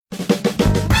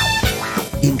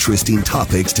interesting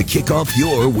topics to kick off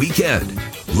your weekend.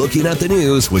 Looking at the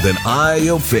news with an eye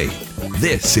of faith.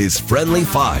 This is Friendly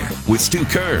Fire with Stu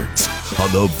Kerns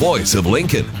on the voice of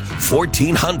Lincoln,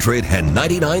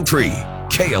 1499.3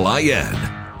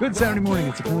 KLIN. Good Saturday morning.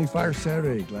 It's a Friendly Fire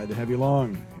Saturday. Glad to have you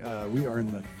along. We are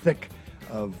in the thick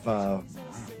of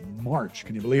March.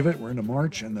 Can you believe it? We're into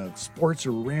March, and the sports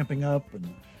are ramping up.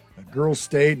 And girls'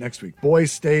 state, next week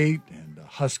boys' state, and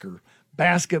Husker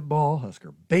basketball,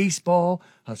 Husker baseball,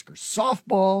 Husker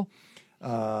softball.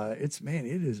 It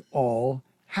is all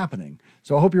happening.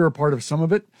 So I hope you're a part of some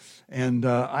of it. And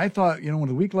I thought, in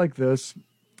a week like this,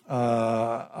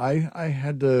 I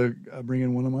had to bring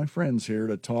in one of my friends here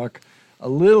to talk a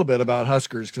little bit about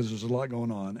Huskers because there's a lot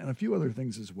going on and a few other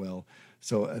things as well.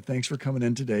 So thanks for coming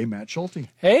in today, Matt Schulte.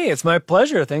 Hey, it's my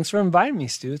pleasure. Thanks for inviting me,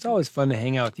 Stu. It's always fun to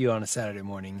hang out with you on a Saturday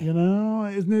morning.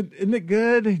 Isn't it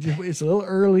good? It's a little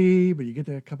early, but you get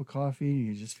that cup of coffee and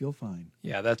you just feel fine.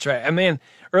 Yeah, that's right. I mean,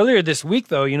 earlier this week,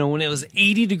 though, when it was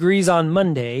 80 degrees on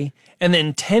Monday and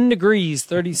then 10 degrees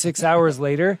 36 hours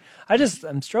later,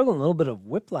 I'm struggling a little bit of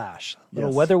whiplash,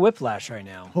 weather whiplash right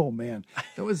now. Oh, man.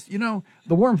 That was, the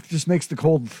warmth just makes the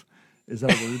cold, is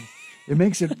that a word? It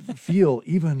makes it feel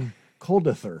even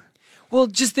colder. Well,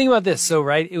 just think about this. So,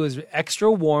 right, it was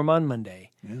extra warm on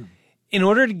Monday. Yeah. In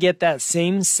order to get that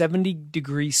same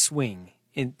 70-degree swing,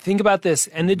 and think about this,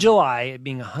 end of July, it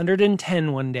being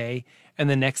 110 one day,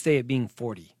 and the next day it being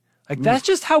 40. That's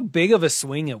just how big of a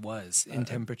swing it was in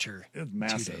temperature. It was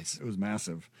massive. 2 days. It was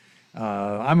massive.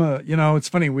 It's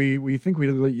funny, we think we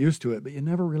get used to it, but you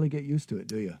never really get used to it,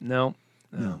 do you? No,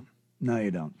 you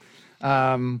don't.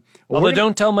 Although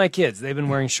don't tell my kids. They've been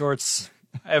wearing shorts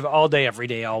all day, every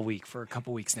day, all week for a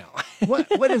couple weeks now.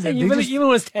 What is it? even when it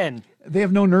was 10. They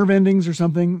have no nerve endings or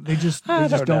something? They just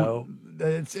don't know.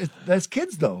 That's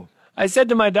kids, though. I said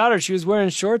to my daughter, she was wearing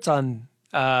shorts on,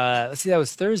 that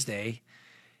was Thursday.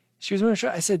 She was wearing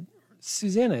shorts. I said,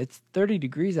 Susanna, it's 30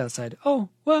 degrees outside. Oh,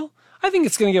 well, I think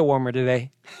it's going to get warmer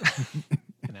today.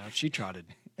 And out she trotted.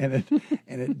 And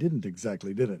it didn't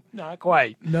exactly, did it? Not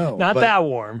quite. No. Not that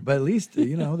warm. But at least,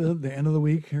 the end of the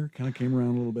week here kind of came around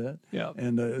a little bit. Yeah.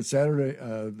 And Saturday,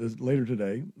 later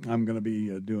today, I'm going to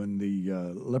be doing the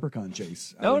leprechaun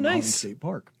chase out in nice. State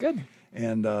Park. Good.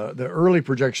 And the early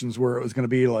projections were it was going to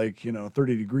be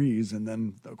 30 degrees, and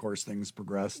then of course things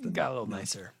progressed and got a little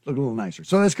nicer. Looked a little nicer.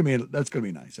 So that's going to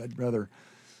be nice. I'd rather,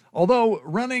 although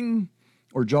running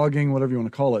or jogging, whatever you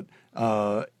want to call it,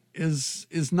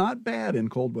 is not bad in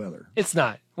cold weather. It's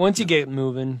not. Once you get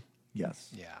moving. Yes.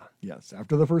 Yeah. Yes.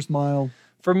 After the first mile.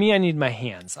 For me, I need my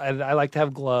hands. I like to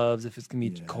have gloves if it's going to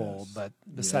be cold, but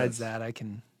besides that, I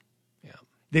can. Yeah.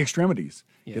 The extremities.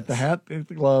 Yes. Get the hat, get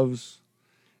the gloves.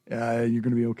 You're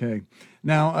going to be okay.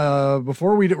 Now,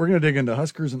 before we're going to dig into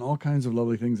Huskers and all kinds of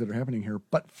lovely things that are happening here.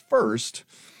 But first,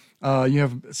 you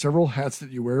have several hats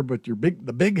that you wear, but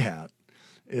the big hat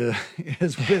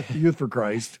is with Youth for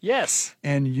Christ. Yes.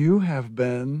 And you have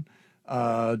been,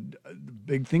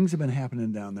 big things have been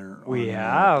happening down there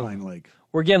on Pine Lake.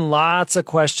 We're getting lots of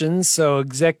questions. So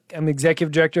I'm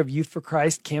executive director of Youth for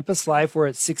Christ Campus Life. We're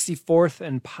at 64th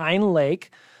and Pine Lake.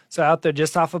 So out there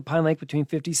just off of Pine Lake between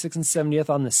 56th and 70th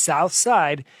on the south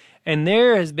side. And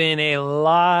there has been a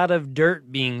lot of dirt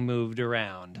being moved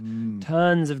around.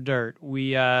 Tons of dirt.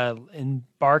 We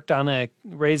embarked on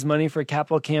raise money for a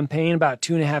capital campaign about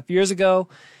 2.5 years ago.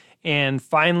 And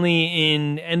finally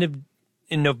beginning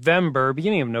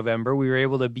of November, we were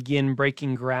able to begin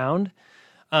breaking ground.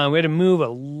 We had to move a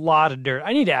lot of dirt.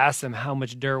 I need to ask them how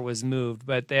much dirt was moved,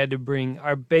 but they had to bring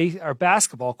our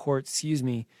basketball court,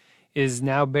 is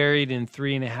now buried in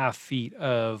 3.5 feet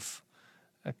of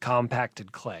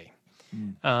compacted clay.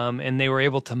 And they were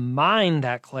able to mine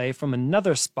that clay from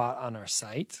another spot on our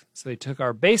site. So they took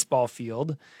our baseball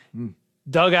field,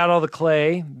 dug out all the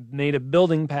clay, made a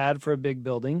building pad for a big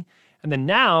building, and then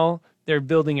now they're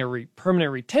building a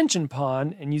permanent retention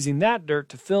pond and using that dirt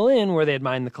to fill in where they had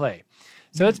mined the clay.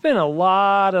 So it's been a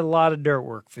lot of dirt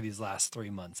work for these last 3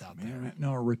 months out there.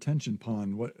 Now, a retention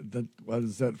pond, what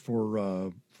is that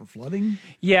for flooding?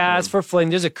 Yeah, it's for flooding.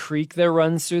 There's a creek that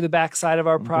runs through the backside of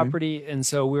our property, and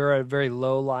so we're a very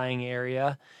low-lying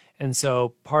area. And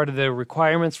so part of the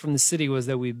requirements from the city was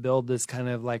that we build this kind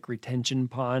of retention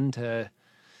pond to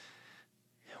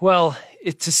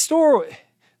store.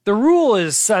 The rule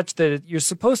is such that you're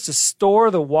supposed to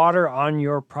store the water on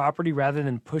your property rather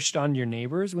than push it on your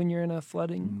neighbors when you're in a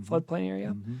floodplain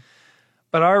area.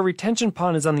 But our retention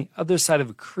pond is on the other side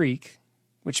of a creek,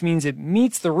 which means it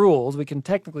meets the rules. We can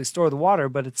technically store the water,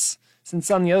 but since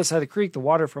on the other side of the creek, the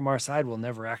water from our side will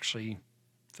never actually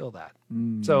fill that.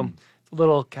 So it's a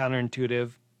little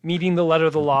counterintuitive, meeting the letter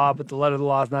of the law, but the letter of the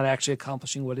law is not actually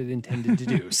accomplishing what it intended to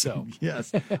do. So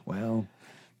Yes. Well,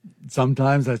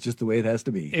 sometimes that's just the way it has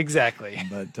to be. exactly.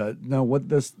 But now,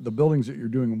 the buildings that you're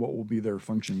doing, what will be their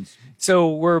functions? So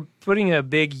we're putting a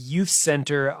big youth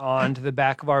center onto the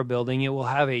back of our building. It will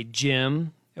have a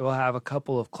gym. It will have a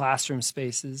couple of classroom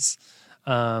spaces,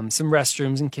 some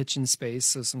restrooms and kitchen space,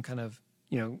 so some kind of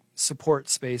support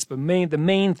space. But the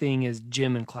main thing is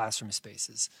gym and classroom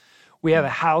spaces. We have a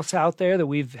house out there that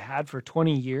we've had for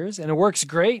 20 years, and it works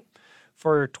great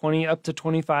for 20 up to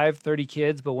 25, 30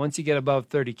 kids. But once you get above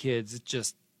 30 kids, it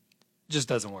just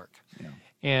doesn't work. Yeah.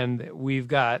 And we've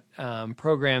got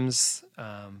programs,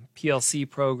 PLC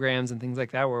programs and things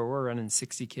like that where we're running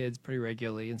 60 kids pretty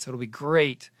regularly. And so it'll be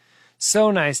great.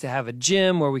 So nice to have a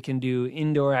gym where we can do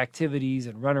indoor activities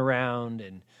and run around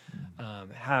and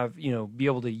be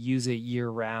able to use it year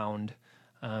round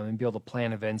and be able to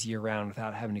plan events year round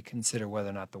without having to consider whether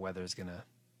or not the weather is going to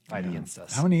fight against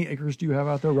us. How many acres do you have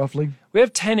out there roughly? We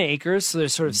have 10 acres. So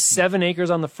there's sort of 7 acres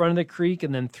on the front of the creek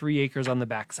and then 3 acres on the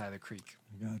back side of the creek.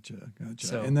 Gotcha.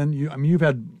 So, and then you've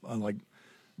had like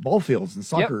ball fields and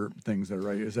soccer things there,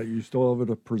 right? Is that you still able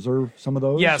to preserve some of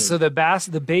those? Yeah. Or? So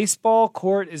the baseball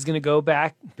court is going to go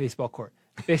back. Baseball,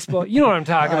 you know what I'm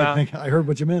talking about. I heard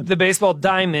what you meant. The baseball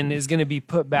diamond is going to be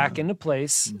put back into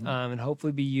place and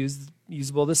hopefully be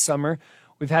usable this summer.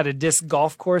 We've had a disc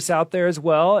golf course out there as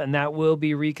well, and that will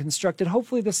be reconstructed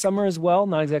hopefully this summer as well.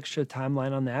 Not exactly sure the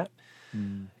timeline on that.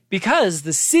 Because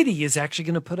the city is actually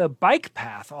going to put a bike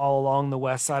path all along the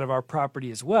west side of our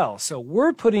property as well. So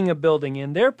we're putting a building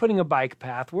in, they're putting a bike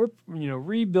path, we're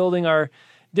rebuilding our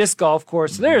disc golf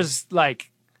course. So there's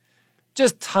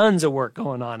just tons of work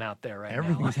going on out there right now.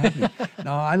 Everything's happening.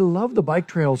 Now, I love the bike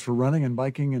trails for running and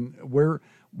biking. And what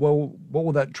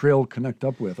will that trail connect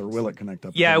up with, or will it connect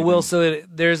up? Yeah, with it will. So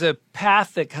there's a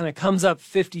path that kind of comes up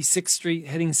 56th Street,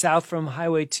 heading south from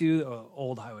Highway 2,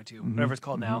 Old Highway 2, whatever it's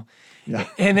called now. Yeah.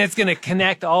 And it's going to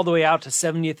connect all the way out to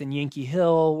 70th and Yankee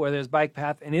Hill, where there's bike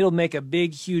path, and it'll make a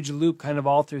big, huge loop kind of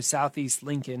all through southeast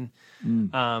Lincoln.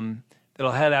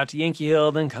 That'll head out to Yankee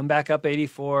Hill, then come back up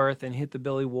 84th and hit the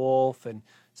Billy Wolf. And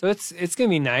so it's going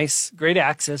to be nice, great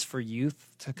access for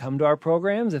youth to come to our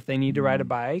programs if they need to ride a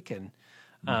bike, and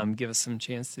give us some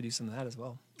chance to do some of that as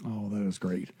well. Oh, that is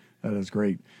great. That is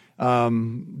great.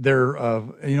 In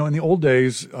the old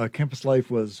days, campus life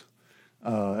was,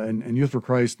 and Youth for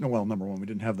Christ, number one, we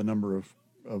didn't have the number of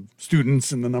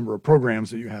students and the number of programs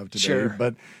that you have today, Sure.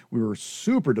 but we were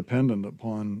super dependent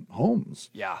upon homes.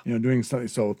 Yeah. Doing something.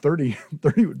 So 30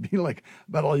 would be like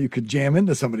about all you could jam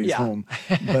into somebody's home.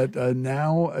 But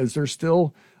now, is there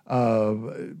still,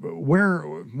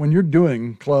 when you're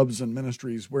doing clubs and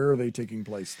ministries, where are they taking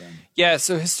place then? Yeah,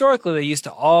 so historically they used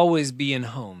to always be in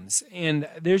homes, and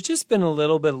there's just been a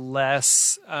little bit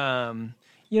less,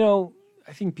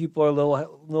 I think people are a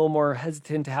little more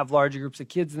hesitant to have larger groups of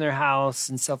kids in their house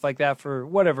and stuff like that for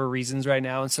whatever reasons right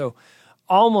now. And so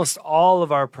almost all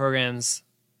of our programs,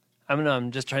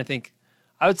 I'm just trying to think,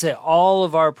 I would say all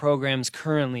of our programs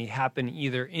currently happen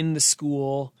either in the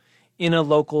school, in a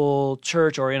local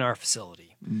church, or in our facility.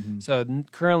 So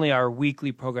currently our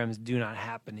weekly programs do not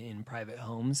happen in private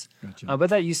homes. Gotcha. But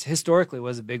that historically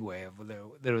was a big way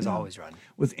that it was always run.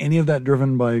 Was any of that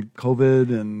driven by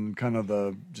COVID and kind of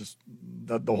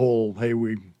the whole, hey,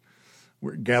 we're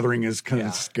gathering is kind of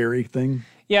a scary thing?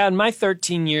 Yeah, in my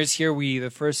 13 years here,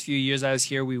 the first few years I was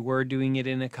here, we were doing it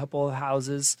in a couple of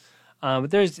houses.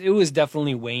 But it was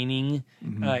definitely waning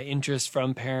interest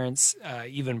from parents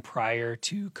even prior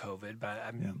to COVID.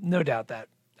 But no doubt that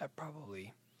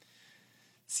probably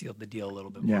sealed the deal a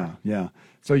little bit more. Yeah.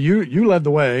 So you led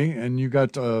the way, and you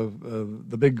got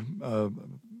the big,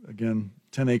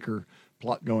 10-acre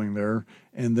plot going there,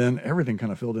 and then everything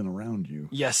kind of filled in around you.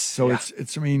 Yes. So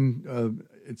it's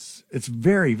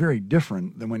very, very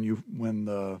different than when you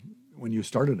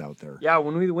started out there. Yeah,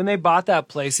 when they bought that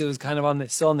place, it was kind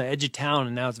of still on the edge of town,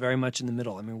 and now it's very much in the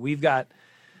middle. We've got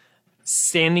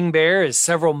Standing Bear is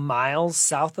several miles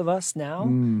south of us now.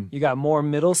 You got Moore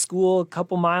Middle School a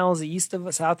couple miles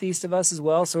southeast of us as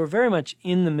well. So we're very much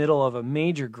in the middle of a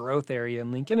major growth area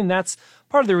in Lincoln, and that's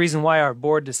part of the reason why our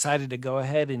board decided to go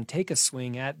ahead and take a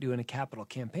swing at doing a capital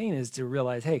campaign, is to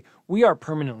realize, hey, we are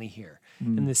permanently here.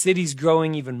 And the city's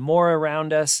growing even more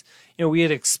around us. We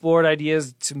had explored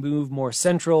ideas to move more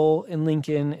central in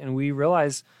Lincoln, and we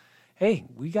realized, hey,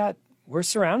 we're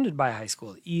surrounded by high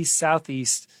school. East,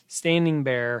 Southeast, Standing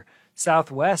Bear,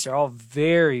 Southwest are all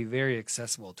very, very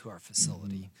accessible to our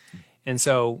facility. And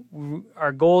so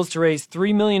our goal is to raise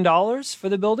 $3 million for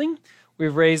the building.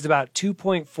 We've raised about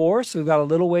 2.4, so we've got a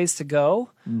little ways to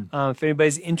go. If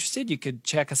anybody's interested, you could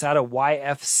check us out at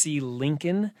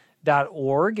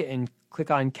yfclincoln.org and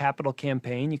click on Capital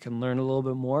Campaign. You can learn a little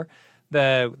bit more.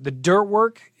 The dirt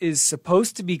work is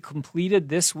supposed to be completed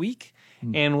this week,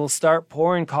 and we'll start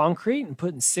pouring concrete and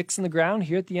putting sticks in the ground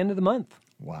here at the end of the month.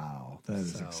 Wow, that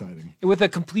is exciting. With a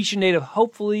completion date of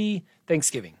hopefully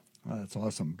Thanksgiving. That's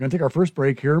awesome. We're going to take our first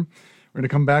break here. We're going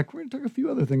to come back. We're going to talk a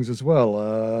few other things as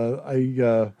well.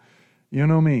 You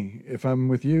know me. If I'm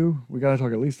with you, we got to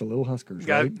talk at least a little Huskers,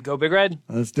 right? Go Big Red.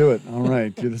 Let's do it. All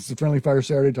right. This is Friendly Fire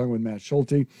Saturday, talking with Matt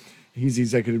Schulte. He's the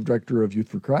Executive Director of Youth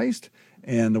for Christ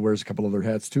and wears a couple other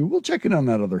hats too. We'll check in on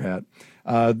that other hat.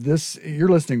 You're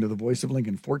listening to the Voice of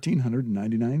Lincoln,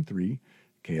 1499.3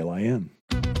 KLIN.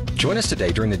 Join us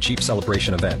today during the Jeep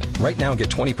Celebration event. Right now, get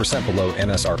 20% below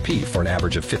MSRP for an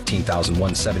average of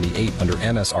 $15,178 under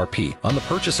MSRP on the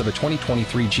purchase of a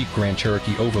 2023 Jeep Grand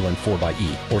Cherokee Overland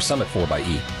 4xE or Summit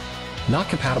 4xE. Not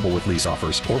compatible with lease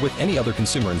offers or with any other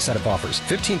consumer incentive offers.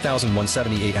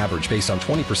 $15,178 average based on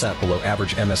 20% below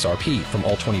average MSRP from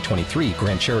all 2023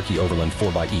 Grand Cherokee Overland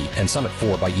 4xE and Summit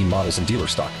 4xE models in dealer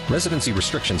stock. Residency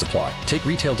restrictions apply. Take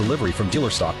retail delivery from dealer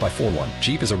stock by 4/1.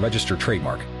 Jeep is a registered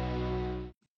trademark.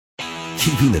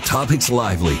 Keeping the topics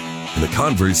lively and the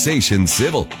conversation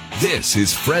civil. This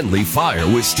is Friendly Fire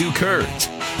with Stu Kerns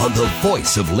on the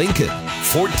Voice of Lincoln,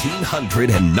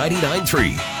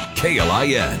 1499.3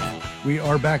 KLIN. We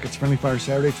are back. It's Friendly Fire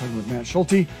Saturday, talking with Matt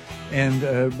Schulte. And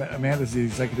Matt is the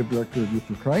Executive Director of Youth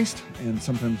for Christ. And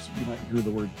sometimes you might hear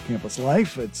the word Campus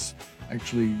Life. It's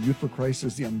actually Youth for Christ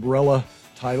is the umbrella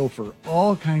title for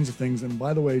all kinds of things. And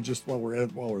by the way, just while we're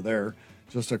there,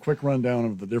 just a quick rundown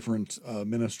of the different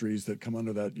ministries that come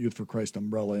under that Youth for Christ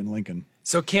umbrella in Lincoln.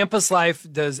 So Campus Life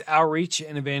does outreach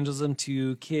and evangelism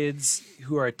to kids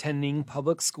who are attending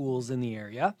public schools in the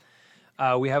area.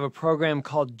 We have a program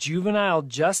called Juvenile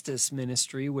Justice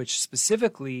Ministry, which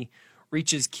specifically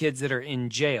reaches kids that are in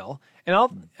jail. And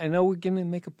I know we're going to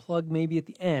make a plug maybe at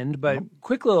the end, but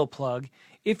quick little plug.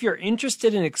 If you're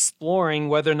interested in exploring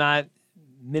whether or not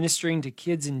ministering to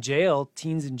kids in jail,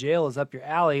 teens in jail, is up your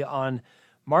alley, on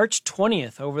March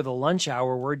 20th, over the lunch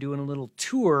hour, we're doing a little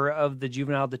tour of the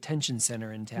Juvenile Detention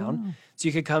Center in town. So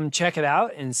you could come check it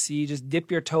out and see, just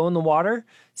dip your toe in the water,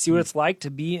 see what it's like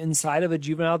to be inside of a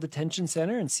juvenile detention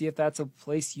center and see if that's a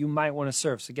place you might want to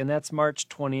serve. So again, that's March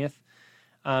 20th.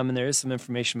 And there is some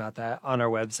information about that on our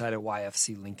website at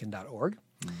yfclincoln.org.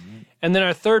 And then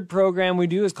our third program we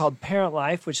do is called Parent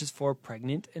Life, which is for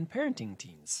pregnant and parenting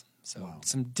teens. So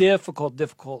some difficult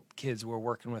kids we're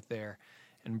working with there.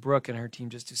 And Brooke and her team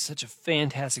just do such a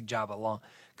fantastic job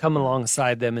coming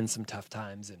alongside them in some tough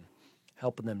times and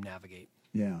helping them navigate.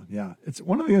 Yeah. It's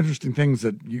one of the interesting things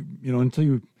that you know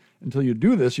until you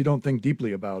do this, you don't think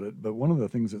deeply about it. But one of the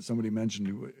things that somebody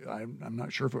mentioned, I'm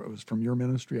not sure if it was from your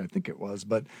ministry, I think it was,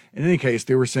 but in any case,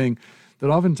 they were saying that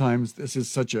oftentimes this is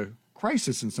such a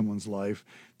crisis in someone's life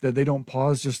that they don't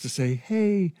pause just to say,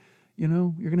 hey, you're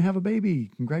going to have a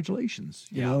baby. Congratulations.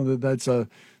 You know, that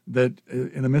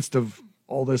in the midst of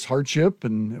all this hardship,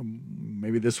 and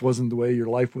maybe this wasn't the way your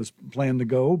life was planned to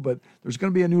go, but there's going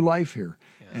to be a new life here,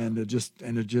 and to just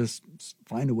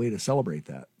find a way to celebrate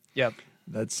that. Yep.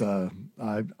 That's I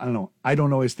don't know. I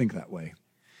don't always think that way.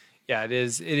 Yeah, it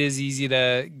is. It is easy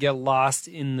to get lost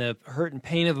in the hurt and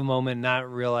pain of a moment, and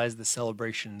not realize the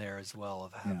celebration there as well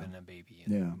of having a baby.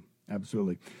 Yeah,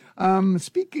 absolutely.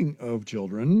 Speaking of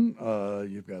children,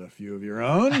 you've got a few of your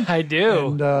own. I do.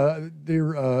 And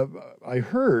I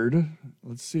heard,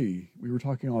 let's see, we were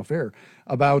talking off air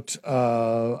about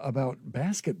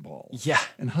basketball. Yeah.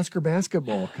 And Husker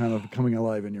basketball kind of coming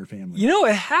alive in your family.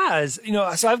 It has.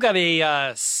 So I've got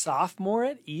a sophomore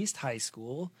at East High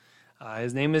School.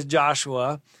 His name is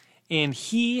Joshua, and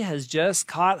he has just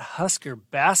caught Husker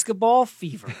basketball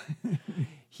fever.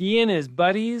 He and his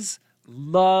buddies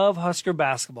love Husker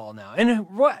basketball now. And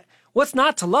what's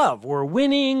not to love? We're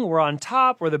winning. We're on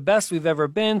top. We're the best we've ever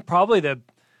been. Probably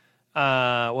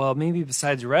maybe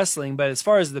besides wrestling, but as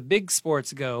far as the big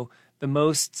sports go, the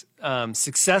most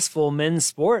successful men's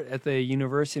sport at the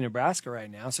University of Nebraska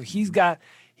right now. So he got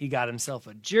himself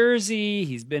a jersey.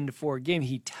 He's been to 4 games.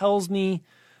 He tells me,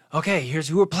 okay, here's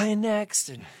who we're playing next,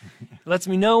 and lets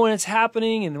me know when it's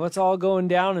happening and what's all going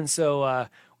down. And so,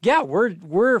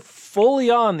 we're fully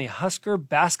on the Husker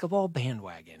basketball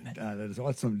bandwagon. That is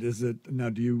awesome. Is it now?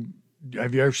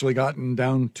 Have you actually gotten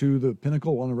down to the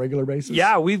pinnacle on a regular basis?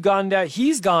 Yeah, we've gone down.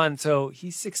 He's gone. So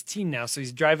he's 16 now. So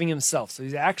he's driving himself. So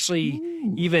he's actually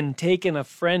even taken a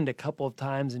friend a couple of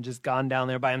times and just gone down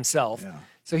there by himself. Yeah.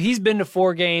 So he's been to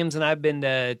 4 games, and I've been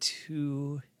to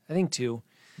 2. I think 2.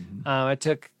 Mm-hmm. I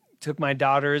took took my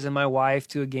daughters and my wife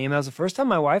to a game. That was the first time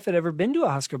my wife had ever been to a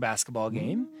Husker basketball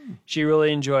game. She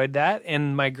really enjoyed that.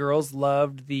 And my girls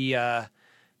loved they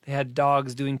had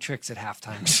dogs doing tricks at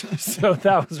halftime. So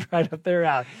that was right up their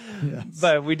alley. Yes.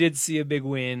 But we did see a big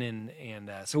win.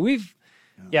 And so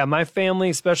my family,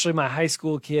 especially my high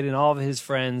school kid and all of his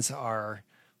friends, are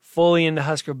fully into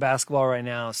Husker basketball right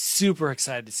now. Super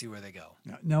excited to see where they go.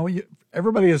 Now,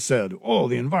 everybody has said, oh,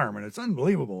 the environment, it's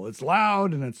unbelievable. It's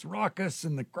loud and it's raucous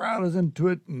and the crowd is into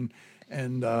it.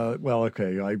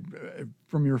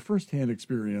 From your firsthand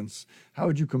experience, how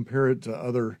would you compare it to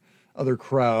other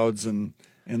crowds and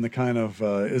the kind of,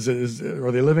 is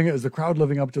the crowd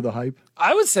living up to the hype?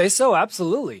 I would say so.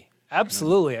 Absolutely.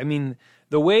 Absolutely. Yeah. I mean,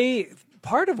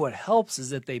 part of what helps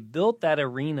is that they built that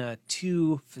arena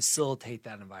to facilitate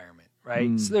that environment,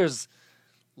 right? So there's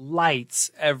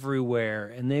lights everywhere,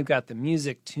 and they've got the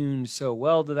music tuned so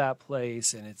well to that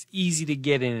place, and it's easy to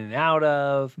get in and out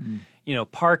of.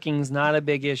 Parking's not a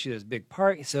big issue. There's big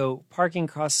parking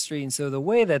across the street. And so the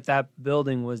way that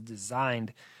building was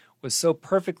designed was so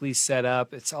perfectly set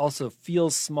up. It also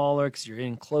feels smaller because you're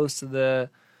in close to the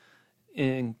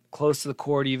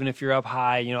court, even if you're up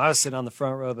high. I was sitting on the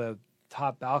front row of the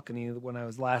top balcony when I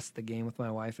was last at the game with my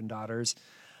wife and daughters.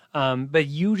 But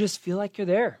you just feel like you're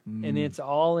there, and it's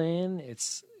all in.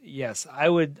 I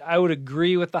would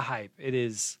agree with the hype. It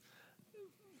is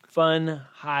fun,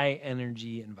 high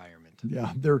energy environment.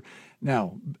 Yeah, they're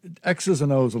now X's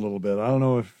and O's a little bit. I don't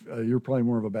know if you're probably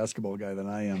more of a basketball guy than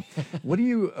I am. What do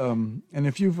you and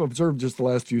if you've observed just the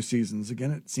last few seasons,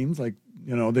 again, it seems like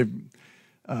they've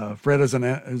Fred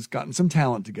has gotten some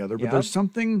talent together, but there's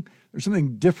something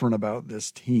different about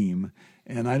this team.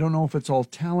 And I don't know if it's all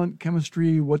talent,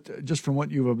 chemistry, just from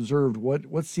what you've observed,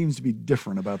 what seems to be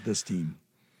different about this team?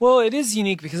 Well, it is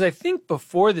unique because I think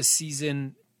before the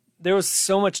season, there was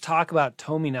so much talk about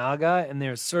Tominaga, and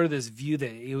there's sort of this view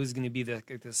that it was going to be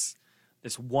this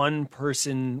one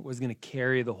person was going to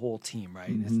carry the whole team, right?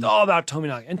 Mm-hmm. It's all about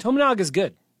Tominaga. And Tominaga is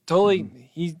good.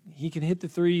 Totally, he can hit the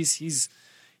threes.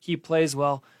 He plays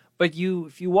well. But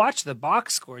if you watch the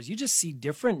box scores, you just see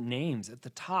different names at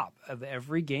the top of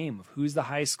every game of who's the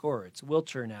high scorer. It's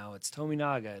Wilcher now. It's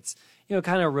Tominaga. It's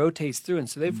kind of rotates through, and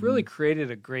so they've really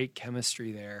created a great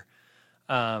chemistry there.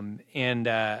 I think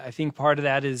a big part of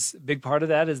that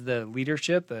is the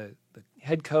leadership, the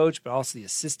head coach, but also the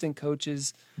assistant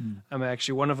coaches. I'm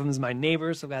actually one of them is my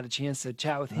neighbor, so I've had a chance to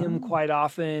chat with him quite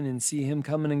often and see him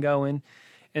coming and going.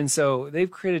 And so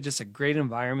they've created just a great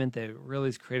environment that really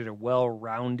has created a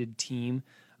well-rounded team.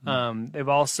 They've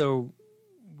also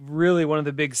really, one of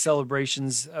the big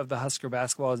celebrations of the Husker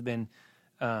basketball has been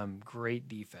great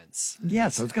defense.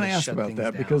 Yes, I was going to ask about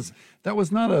that because that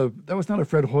was not a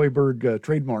Fred Hoiberg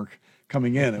trademark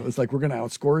coming in. It was like, we're going to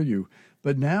outscore you.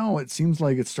 But now it seems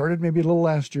like it started maybe a little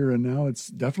last year, and now it's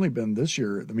definitely been this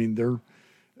year. I mean,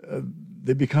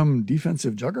 they've become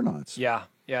defensive juggernauts.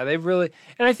 Yeah, they've really,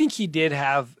 and I think he did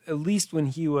have, at least when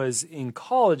he was in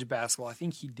college basketball, I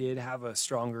think he did have a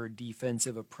stronger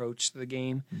defensive approach to the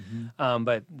game.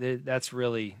 But that's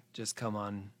really just come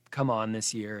on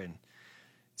this year, and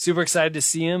super excited to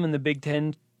see him in the Big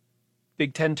Ten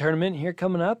tournament here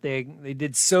coming up. They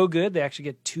did so good. They actually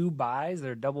get 2 byes.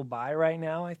 They're a double bye right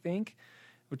now, I think,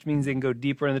 which means they can go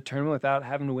deeper in the tournament without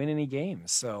having to win any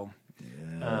games. So.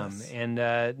 Yes.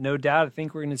 No doubt, I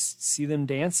think we're going to see them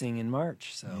dancing in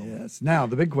March. So yes. Now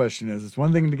the big question is: it's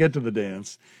one thing to get to the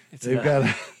dance. They've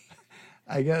got,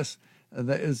 I guess,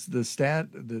 that is the stat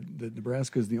that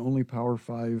Nebraska is the only Power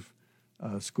 5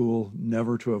 school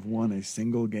never to have won a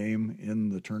single game in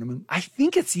the tournament. I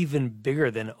think it's even bigger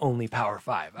than only Power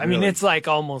 5. I mean, it's like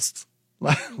almost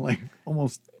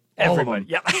almost everybody.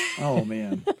 Yeah. Oh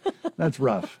man. That's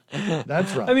rough.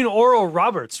 I mean, Oral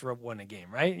Roberts won a game,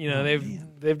 right?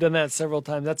 They've done that several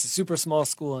times. That's a super small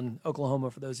school in Oklahoma,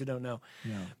 for those who don't know.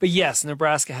 Yeah. But yes,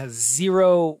 Nebraska has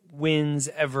 0 wins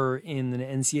ever in the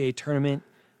NCAA tournament.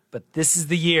 But this is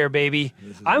the year, baby.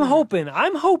 I'm hoping.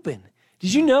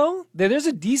 Did you know that there's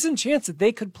a decent chance that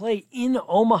they could play in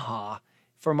Omaha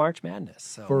for March Madness?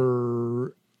 So.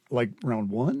 For like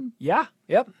round 1? Yeah.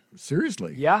 Yep.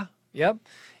 Seriously? Yeah. Yep.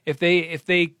 If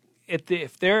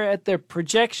they're at their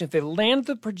projection, if they land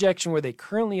the projection where they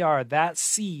currently are, that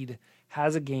seed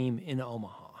has a game in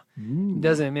Omaha.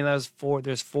 There's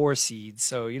 4 seeds,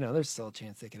 so there's still a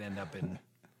chance they could end up in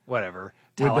whatever,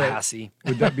 Tallahassee.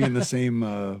 Would that be in the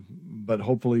same? But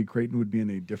hopefully Creighton would be in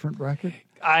a different bracket.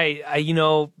 I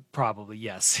probably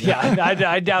yes. Yeah,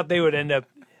 I doubt they would end up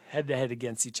head to head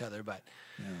against each other, but.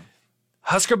 Yeah.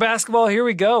 Husker basketball, here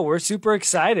we go. We're super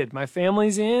excited. My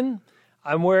family's in.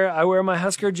 I wear my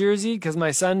Husker jersey because my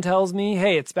son tells me,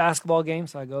 "Hey, it's basketball game,"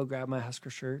 so I go grab my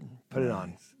Husker shirt and put it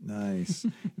on. Nice.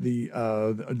 Now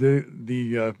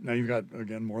you've got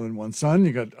again more than one son.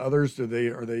 You got others. Are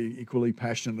they equally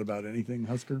passionate about anything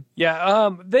Husker?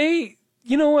 Yeah.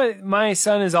 You know what? My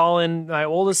son is all in. My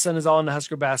oldest son is all into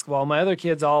Husker basketball. My other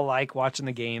kids all like watching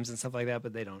the games and stuff like that,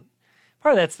 but they don't.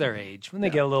 Part of that's their age. When they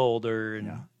get a little older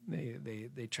and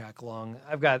they track along.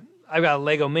 I've got a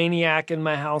Lego Maniac in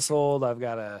my household. I've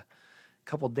got a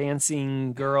couple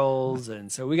dancing girls,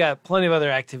 and so we got plenty of other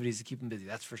activities to keep them busy.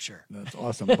 That's for sure. That's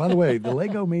awesome. By the way, the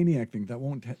Lego Maniac thing that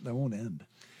won't end.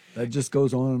 That just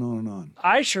goes on and on and on.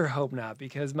 I sure hope not,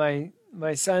 because my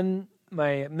son,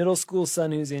 my middle school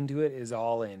son who's into it, is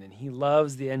all in, and he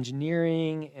loves the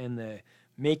engineering and the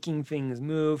making things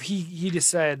move. He just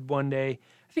said one day,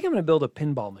 I think I'm going to build a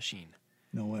pinball machine.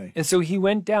 No way. And so he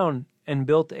went down and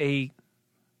built a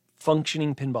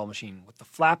functioning pinball machine with the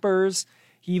flappers.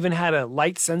 He even had a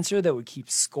light sensor that would keep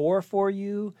score for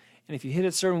you. And if you hit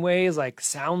it certain ways, like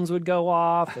sounds would go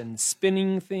off and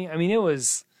spinning thing. I mean, it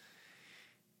was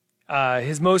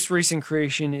his most recent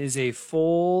creation is a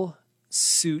full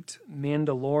suit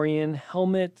Mandalorian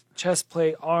helmet, chest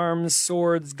plate, arms,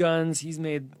 swords, guns. He's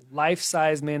made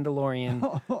life-size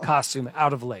Mandalorian costume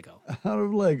out of Lego. Out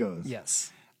of Legos.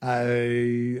 Yes.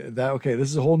 Okay, this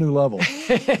is a whole new level.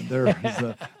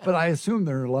 But I assume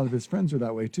there are a lot of his friends are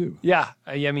that way too. Yeah.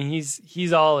 I mean,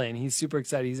 he's all in. He's super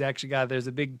excited. He's actually there's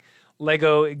a big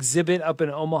Lego exhibit up in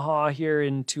Omaha here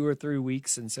in 2 or 3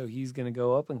 weeks. And so he's going to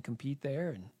go up and compete there.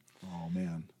 And oh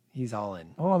man, he's all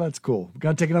in. Oh, that's cool. We've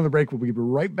got to take another break. We'll be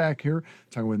right back here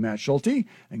talking with Matt Schulte,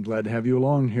 and glad to have you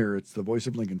along here. It's the voice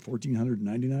of Lincoln,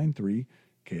 1499.3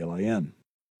 KLIN.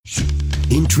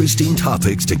 Interesting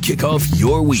topics to kick off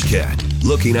your weekend.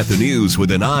 Looking at the news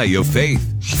with an eye of faith.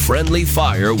 Friendly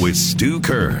Fire with Stu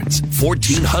Kerns,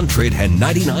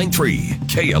 1499.3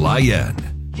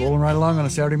 KLIN. Rolling right along on a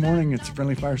Saturday morning. It's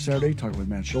Friendly Fire Saturday, talking with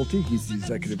Matt Schulte. He's the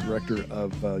executive director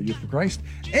of Youth for Christ,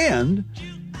 and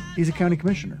he's a county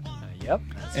commissioner. Yep.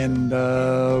 And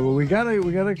we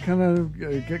gotta kind of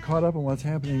get caught up on what's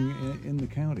happening in the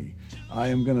county. I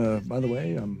am gonna, by the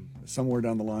way, somewhere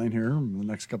down the line here in the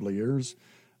next couple of years,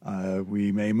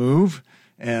 we may move,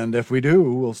 and if we do,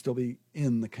 we'll still be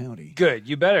in the county. Good.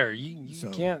 You better. You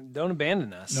don't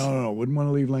abandon us. No. Wouldn't want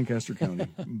to leave Lancaster County.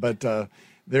 But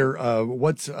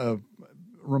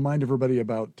remind everybody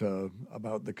about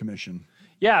the commission.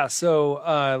 Yeah.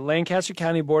 So Lancaster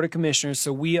County Board of Commissioners.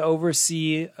 So we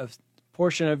oversee a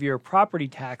portion of your property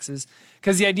taxes,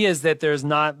 because the idea is that there's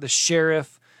not the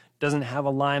sheriff doesn't have a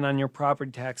line on your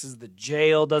property taxes. The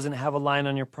jail doesn't have a line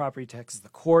on your property taxes. The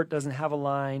court doesn't have a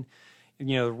line.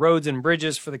 Roads and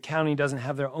bridges for the county doesn't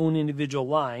have their own individual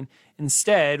line.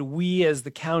 Instead, we as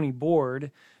the county board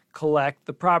collect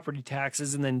the property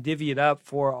taxes and then divvy it up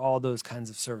for all those kinds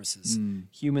of services.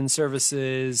 Human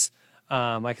services,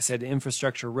 like I said,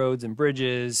 infrastructure, roads and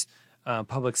bridges,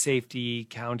 public safety,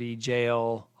 county,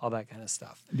 jail, all that kind of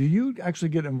stuff. Do you actually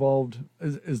get involved?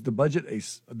 Is the budget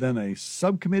then a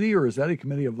subcommittee, or is that a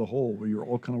committee of the whole where you're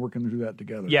all kind of working through that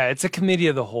together? Yeah, it's a committee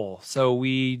of the whole. So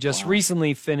we just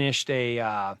recently finished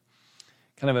a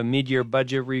kind of a mid-year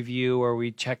budget review where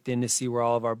we checked in to see where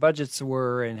all of our budgets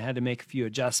were and had to make a few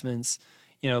adjustments.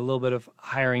 A little bit of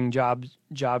hiring, job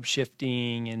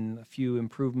shifting, and a few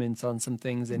improvements on some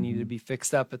things that needed to be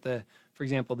fixed up at for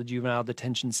example, the juvenile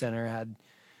detention center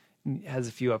has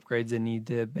a few upgrades that need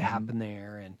to happen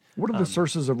there. And what are the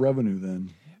sources of revenue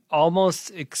then? Almost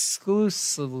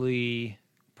exclusively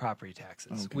property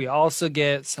taxes. Okay. We also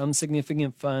get some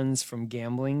significant funds from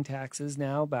gambling taxes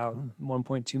now, about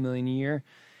 $1.2 million a year,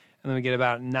 and then we get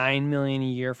about $9 million a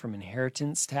year from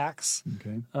inheritance tax.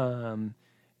 Okay.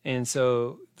 And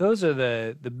so those are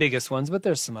the biggest ones, but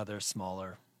there's some other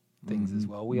smaller things as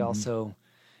well. We also,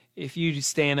 if you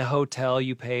stay in a hotel,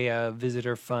 you pay a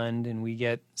visitor fund, and we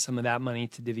get some of that money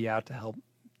to divvy out to help,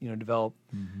 develop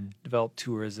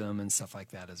tourism and stuff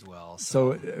like that as well. So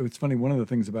it's funny. One of the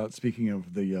things about, speaking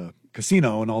of the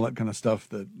casino and all that kind of stuff,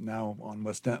 that now on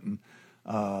West Denton,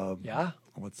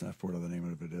 what's that for? The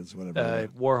name of it is whatever.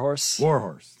 Warhorse.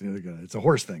 Warhorse. It's a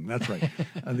horse thing. That's right.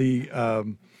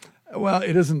 Well,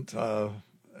 it isn't.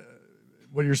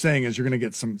 What you're saying is you're going to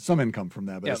get some income from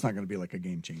that, but it's not going to be like a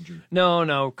game changer.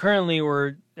 No. Currently,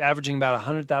 we're averaging about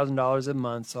 $100,000 a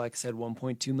month. So, like I said,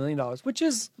 $1.2 million, which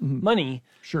is money.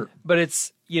 Sure. But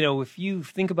it's, if you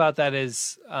think about that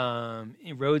as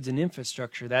roads and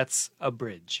infrastructure, that's a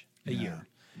bridge a year.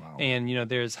 Wow. And,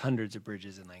 there's hundreds of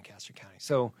bridges in Lancaster County.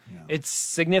 So it's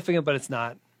significant, but it's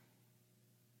not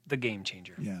the game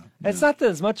changer. Yeah. It's not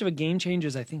as much of a game changer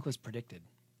as I think was predicted.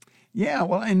 Yeah,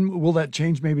 well, and will that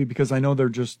change maybe because I know they're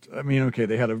just, I mean, okay,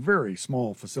 they had a very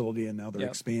small facility and now they're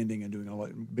expanding and doing a lot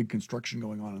big construction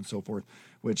going on and so forth,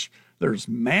 which there's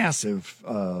massive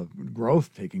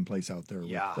growth taking place out there with,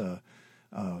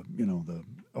 the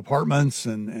apartments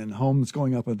and homes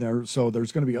going up in there. So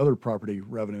there's going to be other property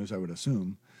revenues, I would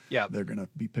assume. Yeah, they're going to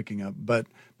be picking up, but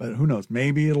who knows?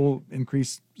 Maybe it'll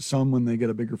increase some when they get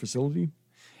a bigger facility.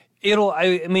 It'll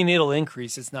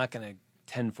increase. It's not going to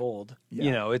tenfold.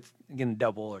 It's going to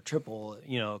double or triple,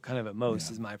 kind of at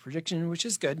most is my prediction, which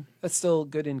is good. That's still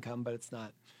good income, but it's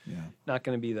not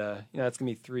going to be it's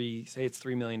going to be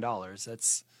 $3 million.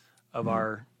 That's of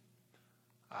our,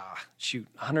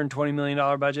 $120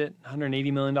 million budget,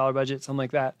 $180 million budget, something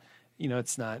like that.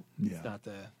 It's not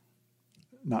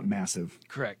massive.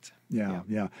 Correct.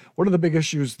 Yeah. What are the big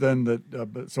issues then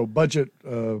so budget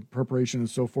preparation and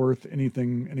so forth,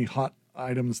 any hot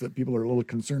items that people are a little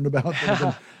concerned about that have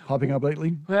been popping up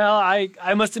lately? Well,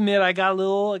 I must admit I got a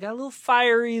little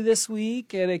fiery this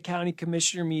week at a county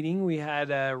commissioner meeting. We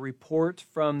had a report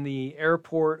from the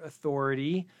airport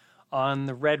authority on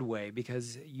the Redway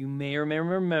because you may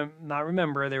not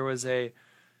remember there was an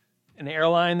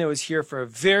airline that was here for a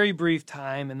very brief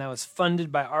time, and that was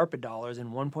funded by ARPA dollars,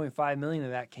 and $1.5 million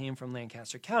of that came from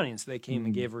Lancaster County, and so they came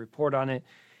and gave a report on it.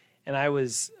 And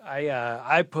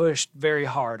I pushed very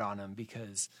hard on them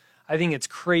because I think it's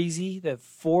crazy that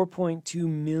 $4.2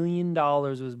 million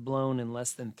was blown in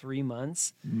less than 3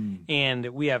 months, and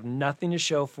we have nothing to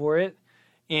show for it,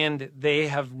 and they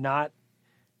have not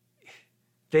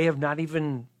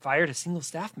even fired a single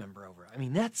staff member over it. I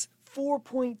mean, that's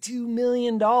 $4.2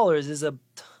 million is a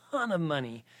ton of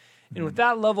money, and with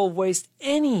that level of waste,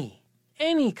 any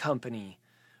company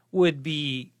would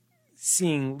be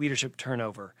seeing leadership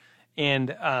turnover. And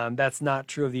that's not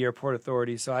true of the airport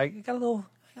authority. So I got a little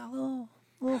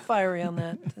fiery on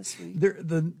that this week.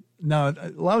 Now,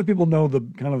 a lot of people know the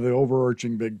kind of the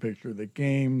overarching big picture. They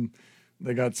came,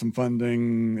 they got some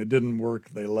funding, it didn't work,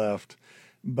 they left.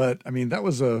 But I mean,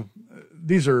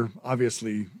 these are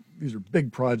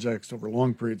big projects over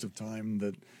long periods of time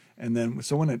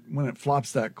so when it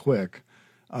flops that quick,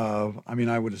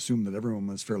 I would assume that everyone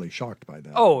was fairly shocked by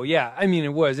that. Oh yeah, I mean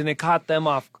it was, and it caught them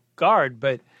off guard,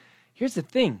 but here's the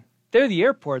thing. They're the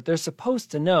airport. They're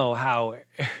supposed to know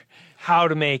how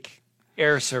to make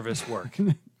air service work.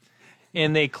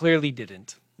 And they clearly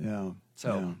didn't. Yeah.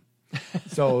 So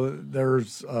so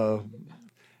there's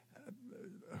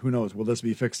who knows, will this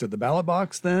be fixed at the ballot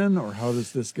box then, or how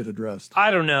does this get addressed? I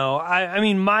don't know. I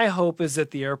mean, my hope is that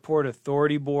the airport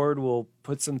authority board will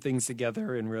put some things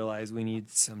together and realize we need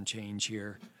some change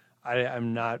here.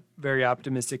 I'm not very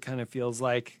optimistic. Kind of feels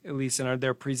like, at least in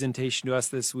their presentation to us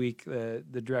this week,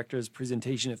 the director's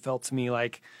presentation, it felt to me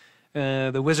like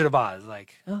the Wizard of Oz,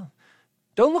 like, oh,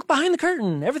 don't look behind the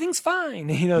curtain, everything's fine.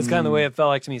 It's kind of the way it felt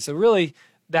like to me. So really,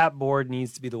 that board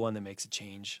needs to be the one that makes a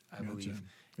change, I believe.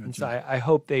 And so I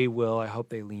hope they will. I hope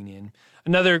they lean in.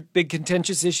 Another big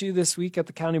contentious issue this week at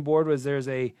the county board was there's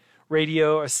a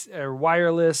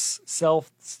wireless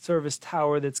self-service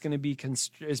tower that's going to be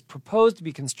is proposed to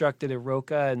be constructed at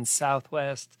Roca and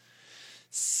Southwest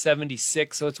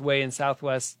 76, so it's way in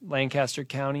Southwest Lancaster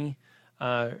County,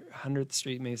 100th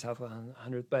Street, maybe Southwest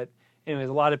 100th. But anyways,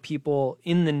 a lot of people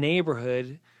in the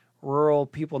neighborhood, rural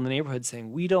people in the neighborhood,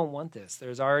 saying we don't want this.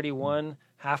 There's already one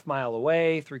half-mile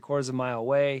away, 3/4 mile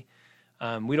away.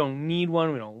 We don't need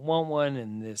one. We don't want one.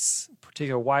 And this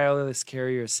particular wireless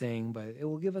carrier is saying, but it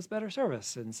will give us better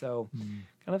service. And so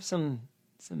kind of a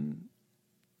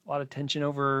lot of tension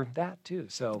over that too.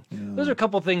 So those are a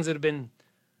couple of things that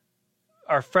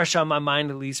are fresh on my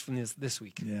mind, at least from this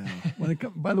week. Yeah.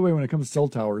 By the way, when it comes to cell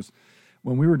towers,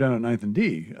 when we were down at 9th and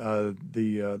D,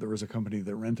 there was a company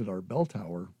that rented our bell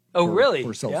tower. Oh, really?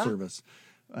 For self-service.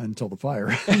 Until the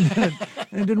fire, and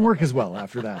it didn't work as well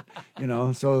after that,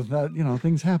 so that,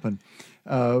 things happen.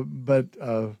 But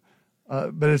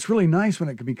it's really nice when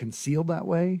it can be concealed that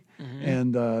way.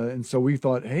 And so we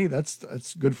thought, hey,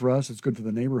 that's good for us. It's good for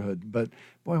the neighborhood. But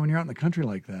boy, when you're out in the country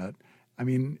like that, I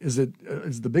mean, is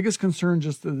the biggest concern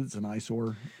just that it's an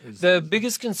eyesore? The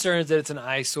biggest concern is that it's an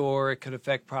eyesore. It could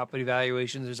affect property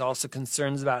valuations. There's also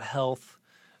concerns about health.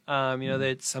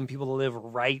 That some people live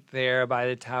right there by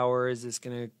the tower. Is this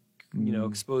going to,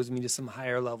 expose me to some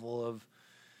higher level of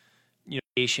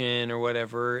radiation or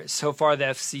whatever? So far, the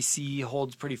FCC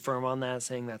holds pretty firm on that,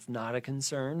 saying that's not a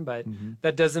concern, but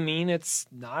that doesn't mean it's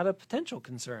not a potential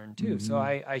concern, too. So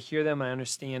I hear them. I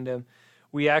understand them.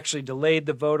 We actually delayed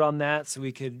the vote on that so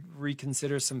we could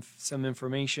reconsider some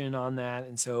information on that.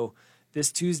 And so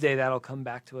this Tuesday, that'll come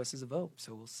back to us as a vote.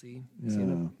 So we'll see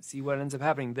what ends up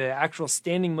happening. The actual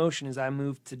standing motion is I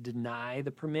moved to deny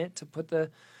the permit to put the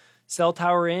cell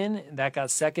tower in. That got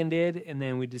seconded, and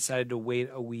then we decided to wait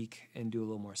a week and do a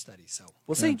little more study. So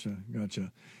we'll see.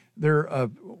 Gotcha. There,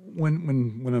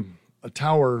 when a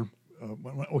tower,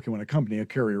 when a company, a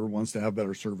carrier wants to have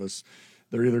better service,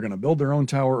 they're either going to build their own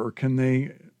tower, or can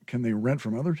they rent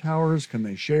from other towers? Can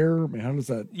they share? I mean, how does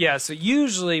that? Yeah. So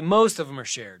usually, most of them are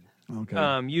shared.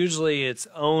 Okay. Usually it's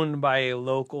owned by a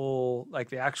local, like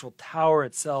the actual tower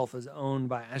itself is owned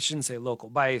by, I shouldn't say local,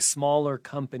 by a smaller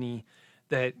company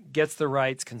that gets the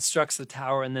rights, constructs the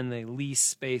tower, and then they lease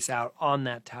space out on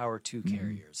that tower to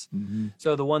carriers. Mm-hmm.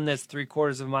 So the one that's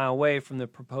 3/4 of a mile away from the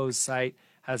proposed site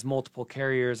has multiple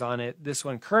carriers on it. This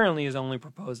one currently is only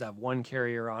proposed to have one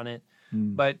carrier on it,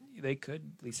 but they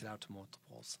could lease it out to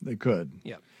multiples. They could.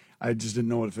 Yeah. I just didn't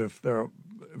know if there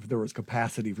was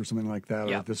capacity for something like that,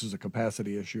 or Yeah. if this is a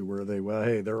capacity issue where they've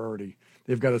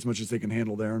got as much as they can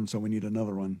handle there, and so we need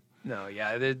another one. No,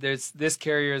 yeah, there's this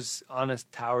carrier's on a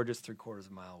tower just 3/4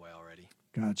 of a mile away already.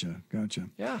 Gotcha.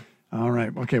 Yeah. All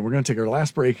right. Okay, we're going to take our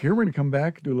last break here. We're going to come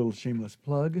back, do a little shameless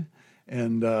plug,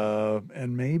 and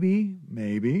maybe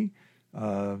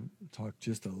talk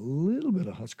just a little bit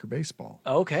of Husker baseball.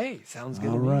 Okay, sounds good.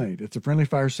 All to me. right. It's a Friendly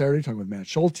Fire Saturday, talking with Matt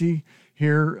Schulte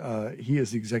here. He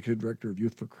is the Executive Director of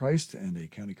Youth for Christ and a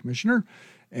County Commissioner,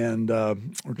 and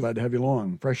we're glad to have you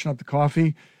along. Freshen up the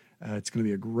coffee. It's going to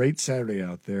be a great Saturday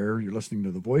out there. You're listening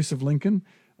to the Voice of Lincoln,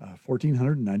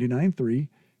 1499.3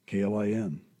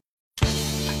 KLIN.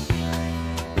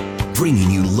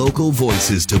 Bringing you local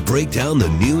voices to break down the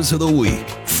news of the week.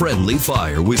 Friendly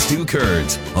Fire with Stu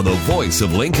Kerns on the Voice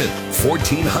of Lincoln,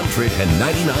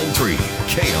 1499.3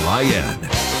 KLIN.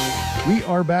 We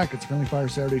are back. It's Friendly Fire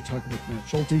Saturday, talking with Matt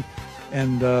Schulte.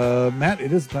 And Matt,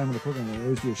 it is the time of the program where I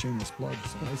always do a shameless plug.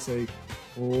 So I say,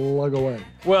 plug away.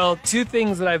 Well, two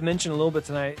things that I've mentioned a little bit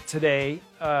today,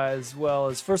 as well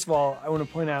as, first of all, I want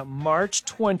to point out March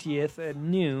 20th at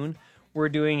noon, we're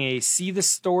doing a See the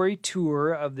Story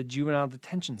tour of the Juvenile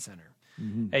Detention Center.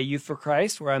 Mm-hmm. At Youth for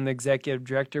Christ, where I'm the executive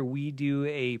director, we do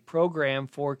a program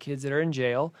for kids that are in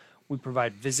jail. We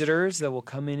provide visitors that will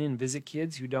come in and visit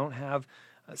kids who don't have,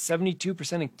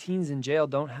 72% of teens in jail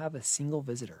don't have a single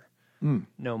visitor.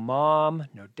 No mom,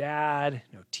 no dad,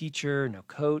 no teacher, no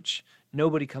coach.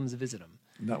 Nobody comes to visit them.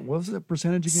 What was the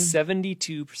percentage again?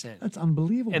 72%. That's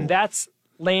unbelievable. And that's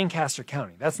Lancaster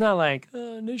County. That's not like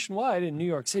nationwide in New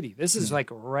York City. This is like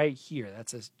right here.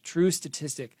 That's a true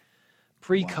statistic,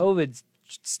 pre-COVID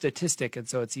statistic, and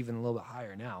so it's even a little bit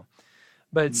higher now.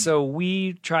 But so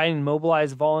we try and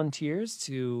mobilize volunteers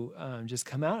to just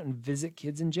come out and visit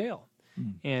kids in jail.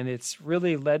 And it's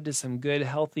really led to some good,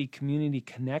 healthy community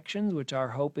connections, which our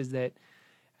hope is that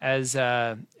as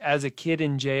a kid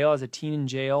in jail, as a teen in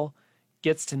jail,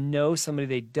 gets to know somebody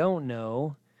they don't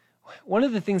know. One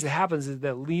of the things that happens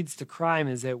that leads to crime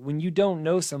is that when you don't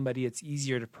know somebody, it's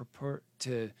easier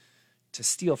to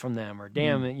steal from them or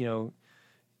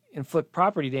inflict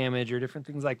property damage or different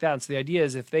things like that. And so the idea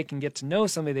is if they can get to know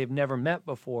somebody they've never met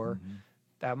before,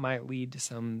 that might lead to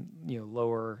some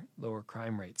lower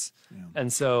crime rates. Yeah.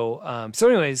 And so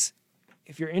anyways,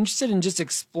 if you're interested in just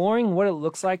exploring what it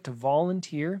looks like to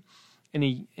volunteer in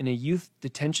a youth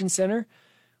detention center,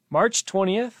 March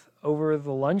 20th over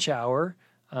the lunch hour,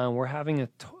 we're having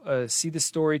a See the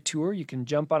Story tour. You can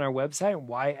jump on our website,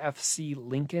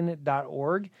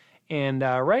 yfclincoln.org. And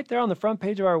right there on the front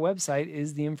page of our website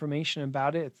is the information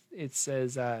about it. It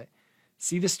says,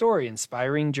 See the Story,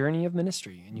 Inspiring Journey of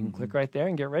Ministry. And you can click right there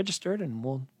and get registered, and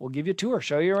we'll give you a tour,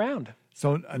 show you around.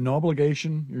 So no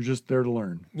obligation. You're just there to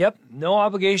learn. Yep, no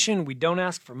obligation. We don't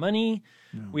ask for money.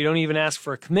 No. We don't even ask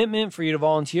for a commitment for you to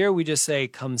volunteer. We just say,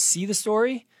 come see the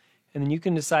story. And then you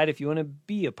can decide if you want to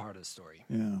be a part of the story.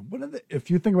 Yeah.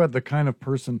 If you think about the kind of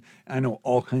person, I know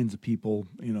all kinds of people,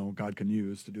 God can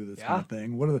use to do this kind of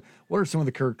thing. What are some of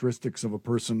the characteristics of a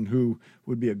person who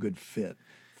would be a good fit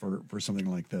for something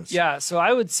like this? Yeah. So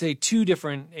I would say two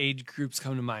different age groups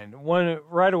come to mind. One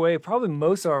right away, probably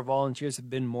most of our volunteers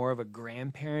have been more of a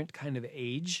grandparent kind of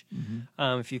age.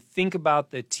 If you think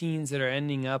about the teens that are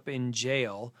ending up in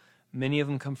jail, many of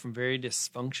them come from very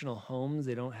dysfunctional homes.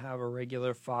 They don't have a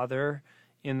regular father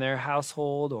in their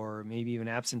household, or maybe even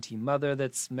absentee mother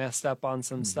that's messed up on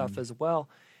some stuff as well.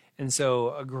 And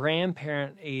so a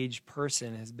grandparent age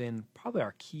person has been probably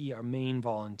our main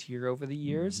volunteer over the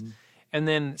years. And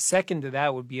then second to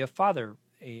that would be a father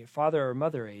or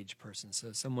mother age person.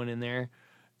 So someone in their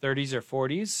 30s or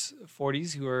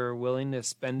 40s who are willing to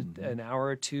spend an hour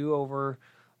or two over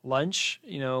lunch,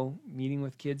 meeting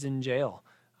with kids in jail.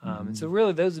 And so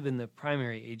really those have been the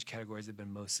primary age categories that have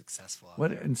been most successful out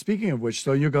there. And speaking of which,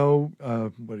 so you go,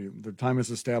 the time is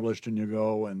established and you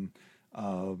go, and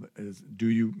do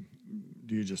you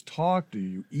just talk? Do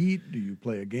you eat? Do you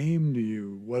play a game?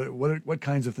 What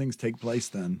kinds of things take place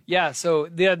then? Yeah, so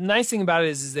the nice thing about it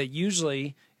is that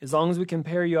usually, as long as we can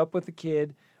pair you up with a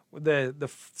kid, the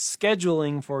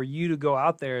scheduling for you to go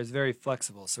out there is very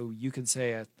flexible. So you can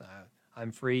say,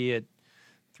 I'm free at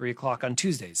 3 o'clock on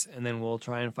Tuesdays, and then we'll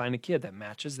try and find a kid that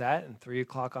matches that. And 3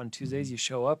 o'clock on Tuesdays, you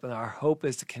show up, and our hope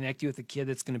is to connect you with a kid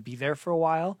that's going to be there for a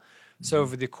while. So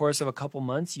over the course of a couple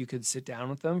months, you could sit down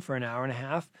with them for an hour and a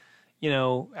half,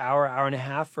 hour and a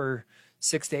half for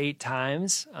 6 to 8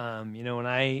 times. When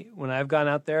I've gone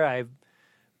out there, I've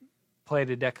played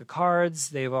a deck of cards.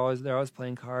 They're always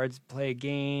playing cards. Play a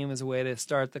game as a way to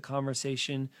start the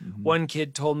conversation. One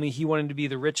kid told me he wanted to be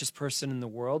the richest person in the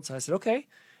world, so I said, okay.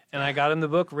 And I got him the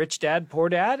book Rich Dad, Poor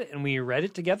Dad, and we read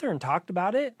it together and talked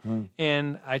about it.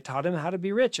 And I taught him how to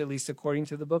be rich, at least according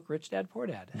to the book Rich Dad, Poor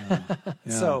Dad.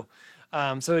 So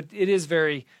it is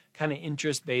very kind of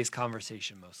interest-based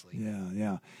conversation mostly.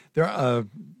 Yeah. There, a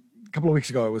couple of weeks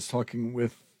ago, I was talking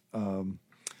with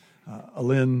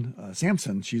Alyn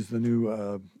Sampson. She's the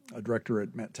new director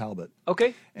at Met Talbot.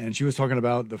 Okay. And she was talking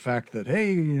about the fact that,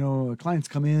 hey, clients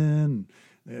come in,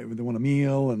 they want a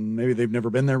meal, and maybe they've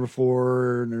never been there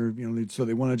before, and so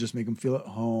they want to just make them feel at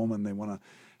home, and they want to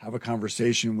have a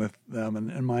conversation with them.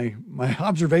 And my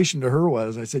observation to her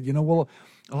was, I said, well,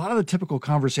 a lot of the typical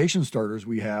conversation starters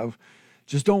we have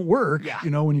just don't work. Yeah.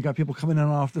 When you got people coming in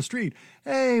off the street.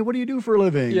 Hey, what do you do for a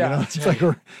living? Yeah. It's like,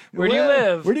 where do you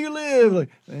live? Where do you live? Like,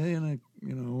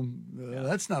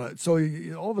 that's not it. So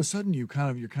all of a sudden you're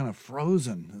kind of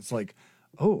frozen. It's like,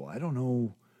 oh, I don't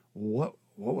know what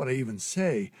would I even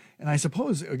say? And I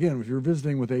suppose, again, if you're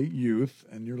visiting with a youth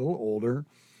and you're a little older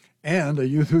and a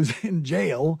youth who's in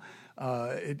jail,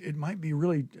 it might be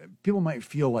really, people might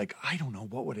feel like, I don't know,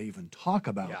 what would I even talk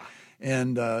about? Yeah.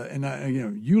 And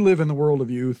you live in the world of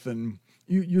youth, and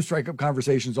you strike up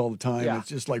conversations all the time. Yeah. It's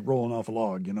just like rolling off a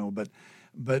log, but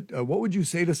what would you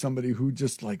say to somebody who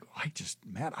just like,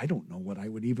 Matt, I don't know what I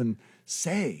would even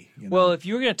say. Well, if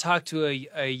you were going to talk to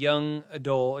a young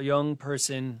adult, a young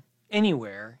person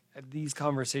anywhere, these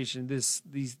conversations,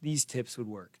 these tips would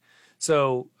work.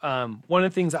 So one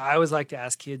of the things I always like to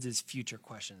ask kids is future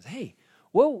questions. Hey,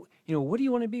 what do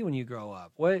you want to be when you grow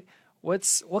up? What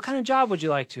kind of job would you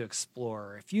like to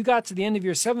explore? If you got to the end of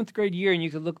your 7th grade year and you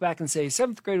could look back and say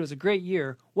 7th grade was a great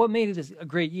year, what made it a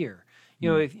great year?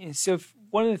 If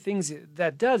one of the things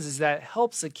that does is that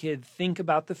helps a kid think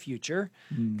about the future,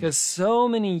 because so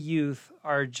many youth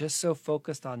are just so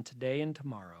focused on today and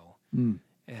tomorrow, and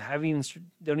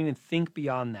don't even think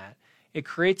beyond that. It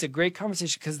creates a great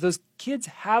conversation because those kids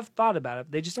have thought about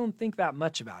it. They just don't think that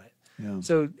much about it. Yeah.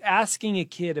 So asking a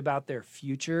kid about their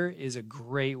future is a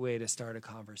great way to start a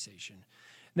conversation.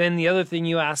 Then the other thing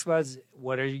you ask about is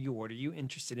what are you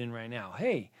interested in right now?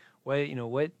 Hey, what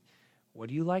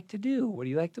do you like to do? What do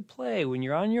you like to play when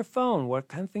you're on your phone? What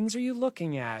kind of things are you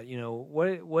looking at?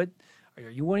 What are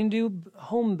you wanting to do?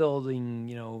 Home building?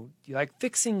 Do you like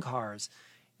fixing cars?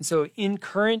 And so in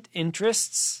current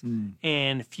interests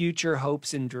and future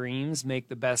hopes and dreams make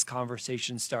the best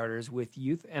conversation starters with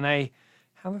youth. And I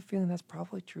have a feeling that's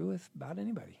probably true with about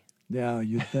anybody. Yeah,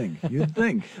 you'd think.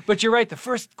 But you're right. The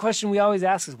first question we always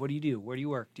ask is, what do you do? Where do you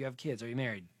work? Do you have kids? Are you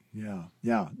married?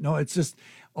 Yeah. No, it's just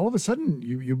all of a sudden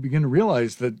you begin to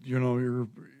realize that,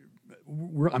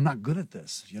 I'm not good at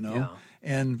this, Yeah.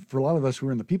 And for a lot of us who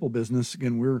are in the people business,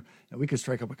 again, we could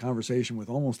strike up a conversation with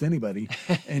almost anybody,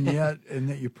 and yet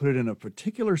you put it in a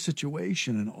particular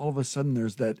situation, and all of a sudden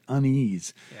there's that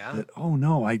unease that, oh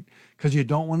no, because you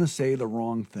don't want to say the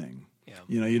wrong thing.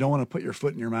 Yeah. You don't want to put your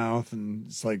foot in your mouth, and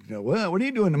it's like, well, what are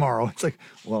you doing tomorrow? It's like,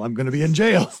 well, I'm going to be in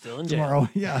jail Still in jail tomorrow.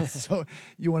 Yeah. So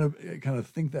you want to kind of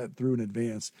think that through in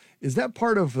advance. Is that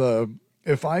part of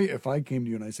if I came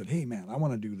to you and I said, hey man, I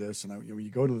want to do this, and you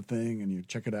go to the thing and you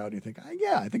check it out and you think,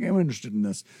 I think I'm interested in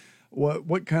this.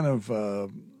 What kind of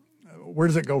where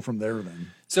does it go from there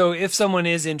then? So if someone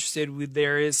is interested,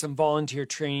 there is some volunteer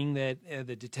training that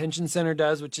the detention center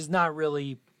does, which is not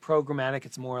really programmatic.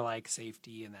 It's more like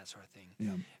safety and that sort of thing.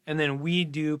 Yeah. And then we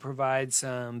do provide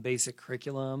some basic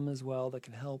curriculum as well that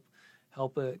can help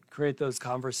create those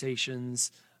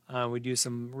conversations. We do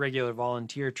some regular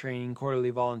volunteer training,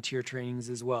 quarterly volunteer trainings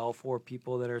as well for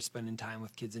people that are spending time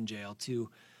with kids in jail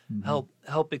to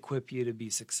help equip you to be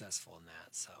successful in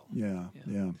that. So yeah.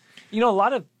 A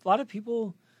lot of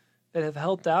people that have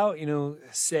helped out,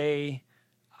 say,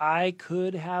 I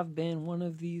could have been one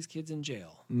of these kids in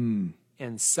jail.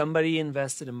 And somebody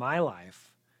invested in my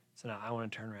life So now I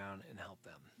want to turn around and help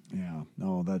them. Yeah,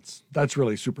 no, that's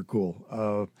really super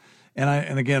cool.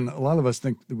 And again, a lot of us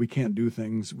think that we can't do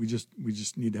things. We just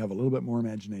need to have a little bit more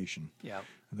imagination. Yeah.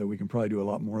 That we can probably do a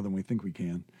lot more than we think we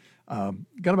can.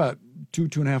 Got about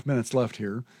 2.5 minutes left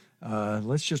here.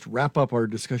 Let's just wrap up our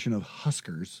discussion of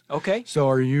Huskers. Okay. So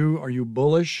are you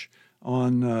bullish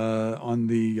on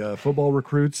the football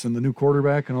recruits and the new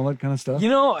quarterback and all that kind of stuff? You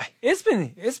know, it's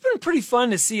been pretty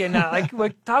fun to see. And like we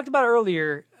talked about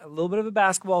earlier, a little bit of a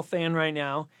basketball fan right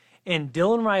now. And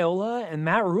Dylan Raiola and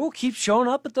Matt Rule keep showing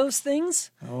up at those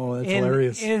things. Oh, that's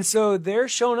hilarious. And so they're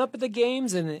showing up at the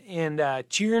games and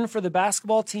cheering for the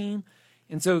basketball team.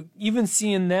 And so even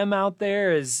seeing them out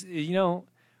there is,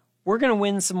 we're going to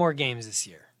win some more games this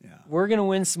year. Yeah. We're going to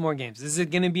win some more games. Is it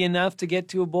going to be enough to get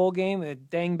to a bowl game? It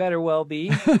dang better well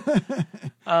be.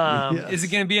 Yes. Is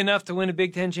it going to be enough to win a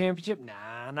Big Ten championship?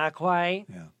 Nah, not quite.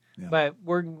 Yeah. But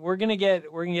we're going to get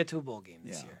to a bowl game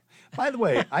this year. By the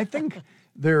way, I think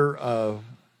there are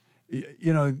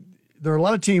a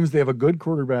lot of teams, they have a good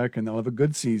quarterback and they'll have a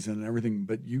good season and everything,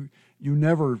 but you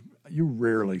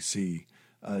rarely see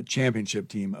a championship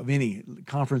team of any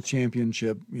conference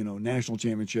championship, national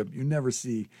championship. You never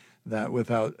see that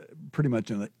without pretty much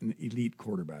an elite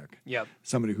quarterback. Yep.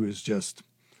 Somebody who is just,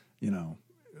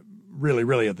 really,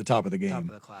 really at the top of the game. Top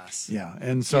of the class. Yeah.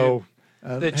 And so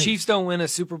the Chiefs don't win a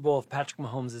Super Bowl if Patrick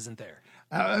Mahomes isn't there.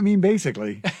 I mean,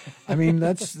 basically,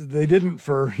 they didn't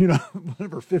for,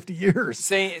 whatever, 50 years.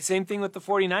 Same thing with the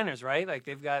 49ers, right? Like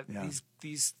they've got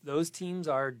those teams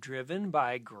are driven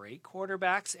by great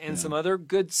quarterbacks and some other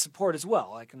good support as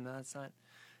well. Like, and that's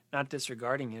not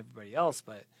disregarding everybody else,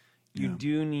 but you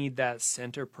do need that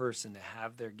center person to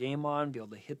have their game on, be able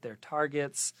to hit their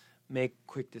targets, make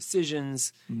quick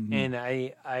decisions. Mm-hmm. And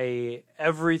I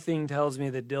everything tells me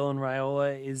that Dylan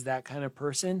Raiola is that kind of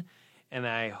person. And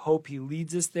I hope he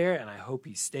leads us there, and I hope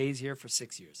he stays here for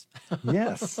 6 years.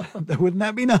 Yes, wouldn't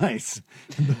that be nice?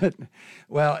 But,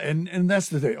 well, and that's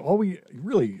the thing.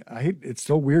 It's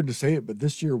so weird to say it, but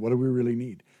this year, what do we really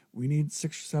need? We need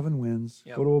 6 or 7 wins,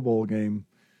 go to a bowl game,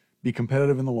 be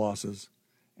competitive in the losses,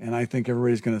 and I think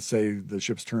everybody's going to say the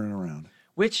ship's turning around.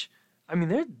 Which,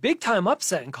 they're big-time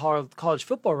upset in college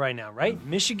football right now, right?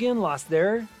 Michigan lost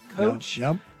their coach.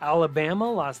 Yep.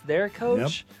 Alabama lost their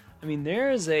coach. Yep. There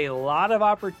is a lot of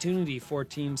opportunity for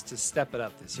teams to step it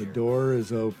up this year. The door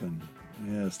is open.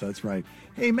 Yes, that's right.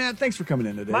 Hey, Matt, thanks for coming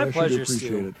in today. My pleasure, I sure do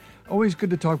appreciate it. Always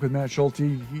good to talk with Matt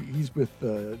Schulte. He's with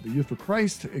the Youth for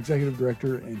Christ Executive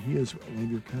Director, and he is one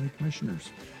of your county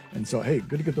commissioners. And so, hey,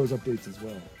 good to get those updates as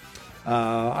well.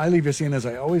 I leave you seeing, as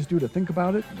I always do, to think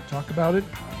about it and talk about it.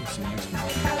 We'll see you next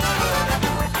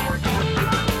week.